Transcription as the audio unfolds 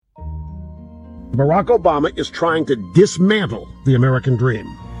Barack Obama is trying to dismantle the American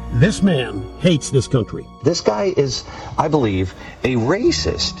dream. This man hates this country. This guy is, I believe, a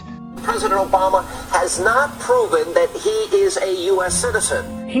racist. President Obama has not proven that he is a U.S.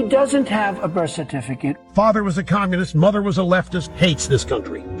 citizen. He doesn't have a birth certificate. Father was a communist, mother was a leftist, hates this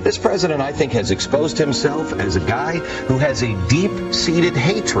country. This president, I think, has exposed himself as a guy who has a deep-seated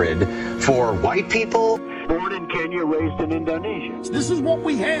hatred for white people. Born in Kenya, raised in Indonesia. This is what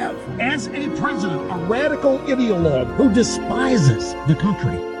we have as a president, a radical ideologue who despises the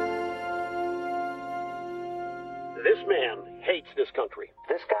country. This man hates this country.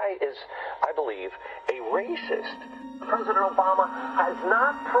 This guy is, I believe, a racist. President Obama has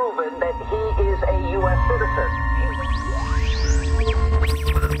not proven that he is a U.S. citizen.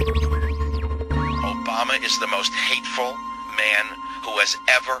 Obama is the most hateful man who has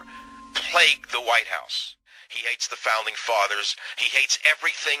ever plagued the White House. He hates the founding fathers. He hates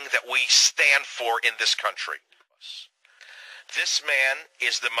everything that we stand for in this country. This man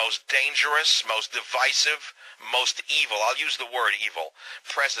is the most dangerous, most divisive, most evil, I'll use the word evil,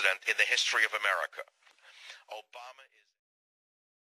 president in the history of America. Obama is...